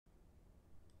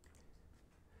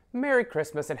Merry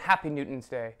Christmas and Happy Newton's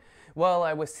Day. While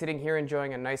I was sitting here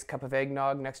enjoying a nice cup of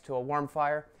eggnog next to a warm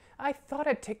fire, I thought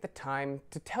I'd take the time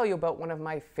to tell you about one of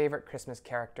my favorite Christmas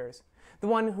characters, the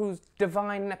one whose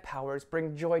divine powers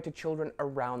bring joy to children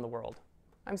around the world.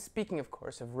 I'm speaking, of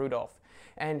course, of Rudolph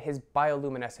and his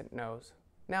bioluminescent nose.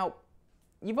 Now,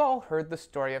 you've all heard the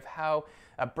story of how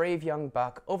a brave young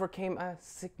buck overcame a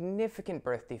significant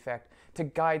birth defect to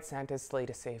guide Santa's sleigh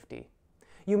to safety.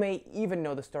 You may even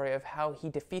know the story of how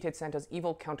he defeated Santa's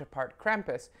evil counterpart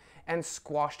Krampus and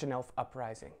squashed an elf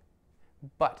uprising.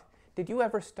 But did you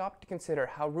ever stop to consider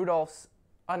how Rudolph's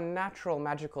unnatural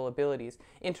magical abilities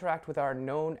interact with our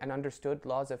known and understood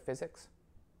laws of physics?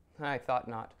 I thought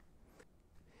not.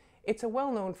 It's a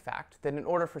well-known fact that in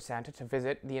order for Santa to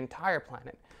visit the entire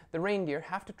planet, the reindeer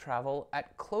have to travel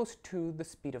at close to the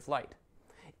speed of light.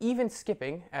 Even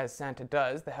skipping, as Santa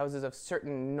does, the houses of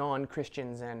certain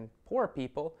non-Christians and poor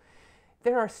people,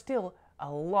 there are still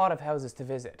a lot of houses to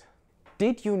visit.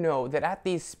 Did you know that at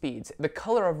these speeds, the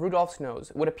color of Rudolph's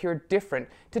nose would appear different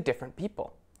to different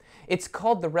people? It's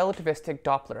called the relativistic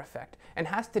Doppler effect and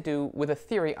has to do with a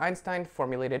theory Einstein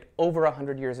formulated over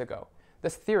 100 years ago,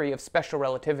 this theory of special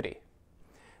relativity.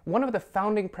 One of the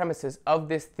founding premises of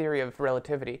this theory of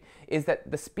relativity is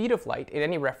that the speed of light in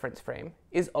any reference frame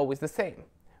is always the same,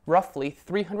 roughly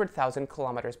 300,000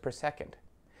 kilometers per second.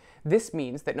 This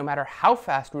means that no matter how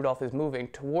fast Rudolph is moving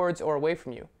towards or away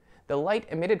from you, the light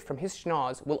emitted from his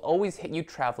schnoz will always hit you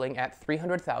traveling at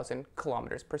 300,000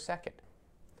 kilometers per second.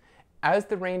 As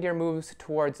the reindeer moves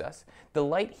towards us, the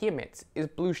light he emits is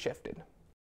blue shifted.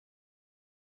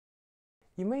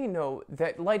 You may know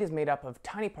that light is made up of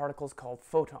tiny particles called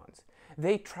photons.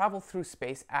 They travel through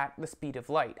space at the speed of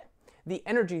light. The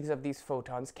energies of these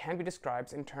photons can be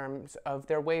described in terms of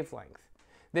their wavelength.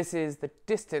 This is the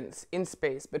distance in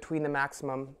space between the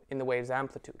maximum in the wave's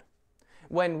amplitude.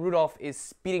 When Rudolph is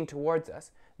speeding towards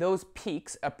us, those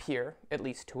peaks appear, at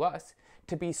least to us,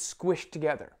 to be squished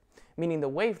together, meaning the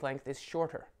wavelength is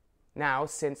shorter. Now,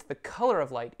 since the color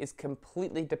of light is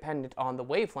completely dependent on the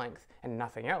wavelength and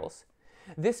nothing else,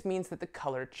 this means that the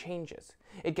color changes.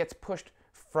 It gets pushed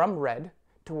from red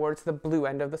towards the blue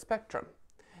end of the spectrum,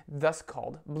 thus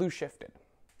called blue shifted.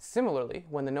 Similarly,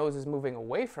 when the nose is moving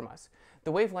away from us,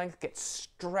 the wavelength gets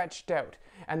stretched out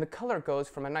and the color goes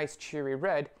from a nice cheery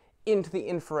red into the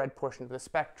infrared portion of the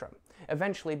spectrum,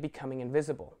 eventually becoming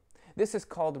invisible. This is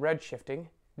called redshifting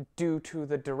due to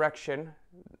the direction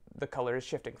the color is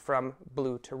shifting from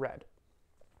blue to red.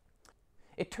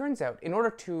 It turns out, in order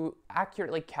to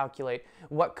accurately calculate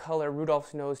what color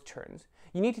Rudolph's nose turns,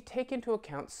 you need to take into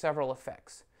account several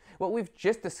effects. What we've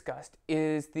just discussed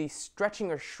is the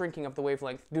stretching or shrinking of the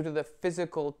wavelength due to the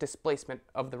physical displacement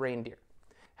of the reindeer.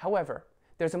 However,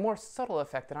 there's a more subtle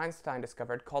effect that Einstein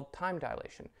discovered called time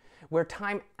dilation, where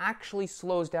time actually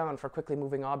slows down for quickly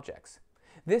moving objects.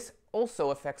 This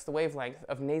also affects the wavelength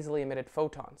of nasally emitted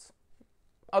photons.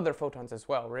 Other photons as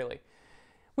well, really.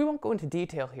 We won't go into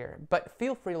detail here, but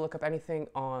feel free to look up anything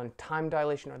on time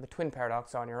dilation or the twin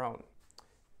paradox on your own.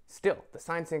 Still, the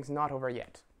sciencing's not over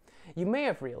yet. You may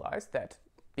have realized that,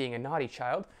 being a naughty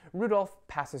child, Rudolph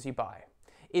passes you by.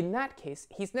 In that case,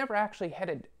 he's never actually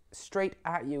headed straight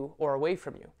at you or away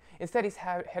from you. Instead, he's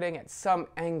heading at some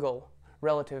angle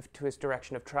relative to his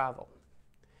direction of travel.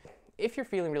 If you're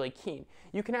feeling really keen,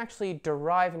 you can actually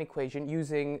derive an equation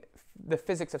using the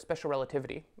physics of special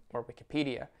relativity, or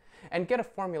Wikipedia, and get a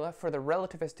formula for the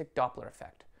relativistic Doppler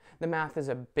effect. The math is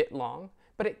a bit long,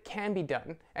 but it can be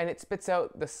done, and it spits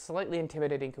out the slightly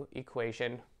intimidating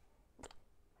equation.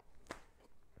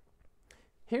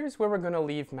 Here's where we're going to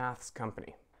leave math's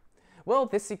company. Well,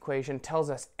 this equation tells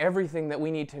us everything that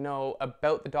we need to know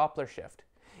about the Doppler shift.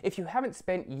 If you haven't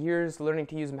spent years learning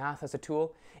to use math as a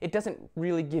tool, it doesn't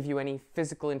really give you any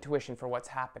physical intuition for what's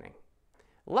happening.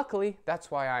 Luckily,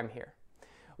 that's why I'm here.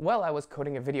 While I was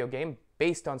coding a video game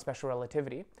based on special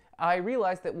relativity, I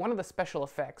realized that one of the special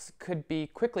effects could be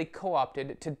quickly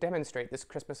co-opted to demonstrate this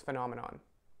Christmas phenomenon.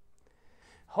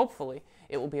 Hopefully,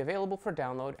 it will be available for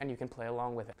download and you can play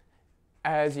along with it.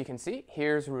 As you can see,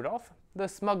 here's Rudolph. The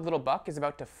smug little buck is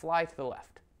about to fly to the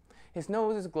left. His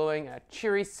nose is glowing a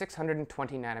cheery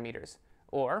 620 nanometers,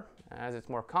 or, as it's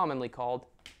more commonly called,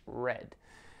 red.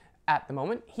 At the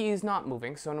moment, he's not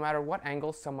moving, so no matter what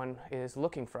angle someone is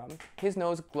looking from, his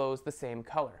nose glows the same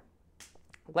color.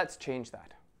 Let's change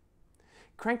that.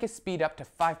 Crank his speed up to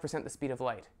 5% the speed of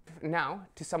light. Now,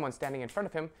 to someone standing in front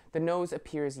of him, the nose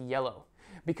appears yellow,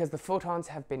 because the photons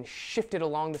have been shifted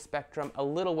along the spectrum a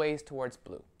little ways towards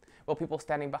blue, while people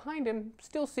standing behind him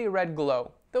still see a red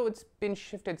glow, though it's been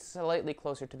shifted slightly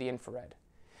closer to the infrared.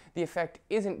 The effect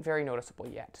isn't very noticeable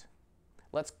yet.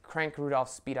 Let's crank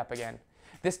Rudolph's speed up again.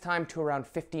 this time to around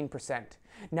 15%.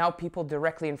 Now people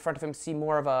directly in front of him see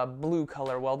more of a blue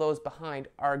color, while those behind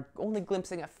are only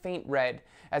glimpsing a faint red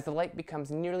as the light becomes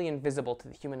nearly invisible to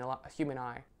the human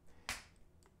eye.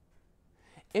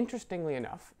 Interestingly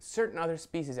enough, certain other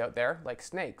species out there, like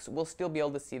snakes, will still be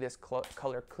able to see this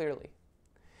color clearly.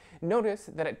 Notice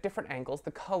that at different angles,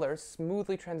 the colors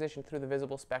smoothly transition through the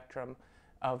visible spectrum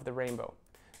of the rainbow.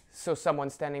 So someone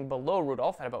standing below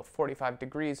Rudolph at about 45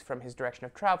 degrees from his direction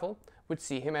of travel would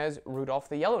see him as Rudolph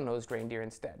the yellow-nosed reindeer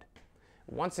instead.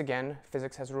 Once again,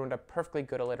 physics has ruined a perfectly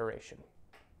good alliteration.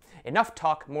 Enough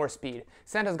talk, more speed.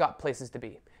 Santa's got places to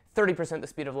be. 30% the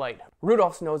speed of light.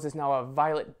 Rudolph's nose is now a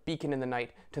violet beacon in the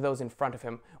night to those in front of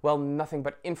him, while nothing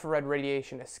but infrared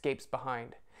radiation escapes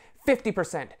behind.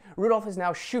 50%! Rudolph is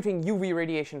now shooting UV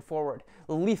radiation forward,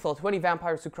 lethal to any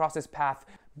vampires who cross his path,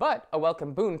 but a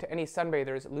welcome boon to any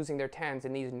sunbathers losing their tans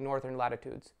in these northern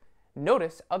latitudes.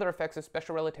 Notice other effects of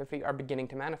special relativity are beginning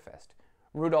to manifest.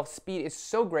 Rudolph's speed is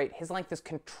so great, his length is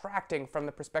contracting from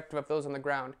the perspective of those on the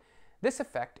ground. This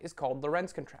effect is called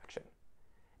Lorentz Contraction.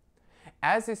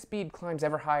 As his speed climbs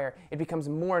ever higher, it becomes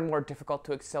more and more difficult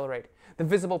to accelerate. The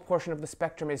visible portion of the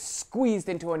spectrum is squeezed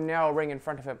into a narrow ring in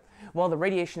front of him, while the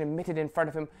radiation emitted in front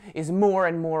of him is more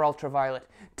and more ultraviolet.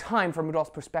 Time from Rudolph's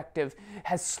perspective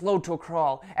has slowed to a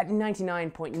crawl at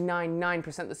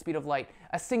 99.99% the speed of light.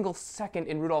 A single second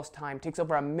in Rudolph's time takes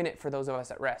over a minute for those of us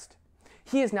at rest.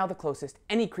 He is now the closest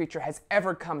any creature has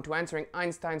ever come to answering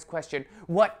Einstein's question,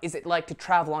 what is it like to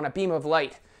travel on a beam of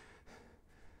light?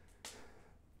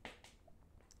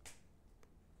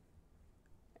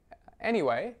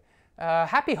 Anyway,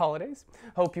 happy holidays.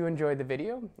 Hope you enjoyed the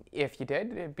video. If you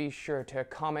did, be sure to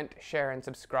comment, share, and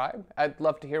subscribe. I'd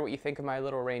love to hear what you think of my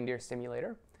little reindeer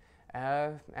simulator.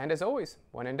 And as always,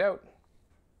 when in doubt,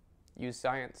 use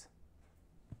science.